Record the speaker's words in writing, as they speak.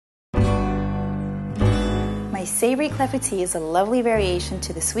My savory clafoutis is a lovely variation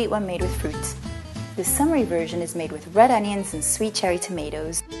to the sweet one made with fruit. The summery version is made with red onions and sweet cherry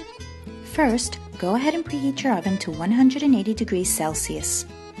tomatoes. First, go ahead and preheat your oven to 180 degrees Celsius.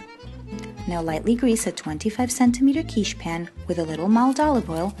 Now lightly grease a 25 cm quiche pan with a little mild olive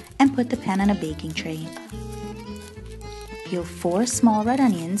oil and put the pan on a baking tray. Peel 4 small red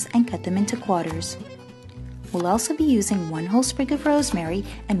onions and cut them into quarters. We'll also be using 1 whole sprig of rosemary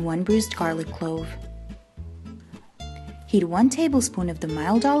and 1 bruised garlic clove. Heat 1 tablespoon of the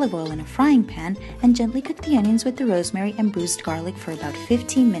mild olive oil in a frying pan and gently cook the onions with the rosemary and bruised garlic for about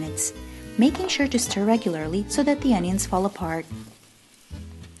 15 minutes, making sure to stir regularly so that the onions fall apart.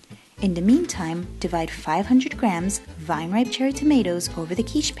 In the meantime, divide 500 grams vine-ripe cherry tomatoes over the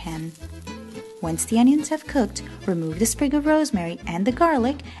quiche pan. Once the onions have cooked, remove the sprig of rosemary and the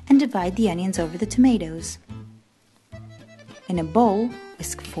garlic and divide the onions over the tomatoes. In a bowl,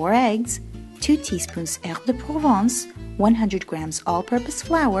 whisk 4 eggs, 2 teaspoons Herbe de Provence, 100 grams all-purpose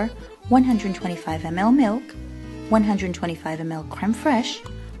flour, 125 ml milk, 125 ml crème fraîche,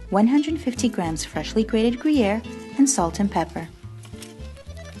 150 grams freshly grated Gruyere, and salt and pepper.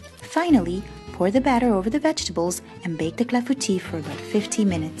 Finally, pour the batter over the vegetables and bake the clafoutis for about 50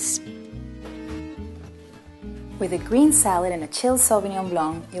 minutes. With a green salad and a chilled Sauvignon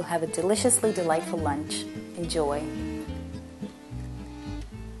Blanc, you'll have a deliciously delightful lunch. Enjoy!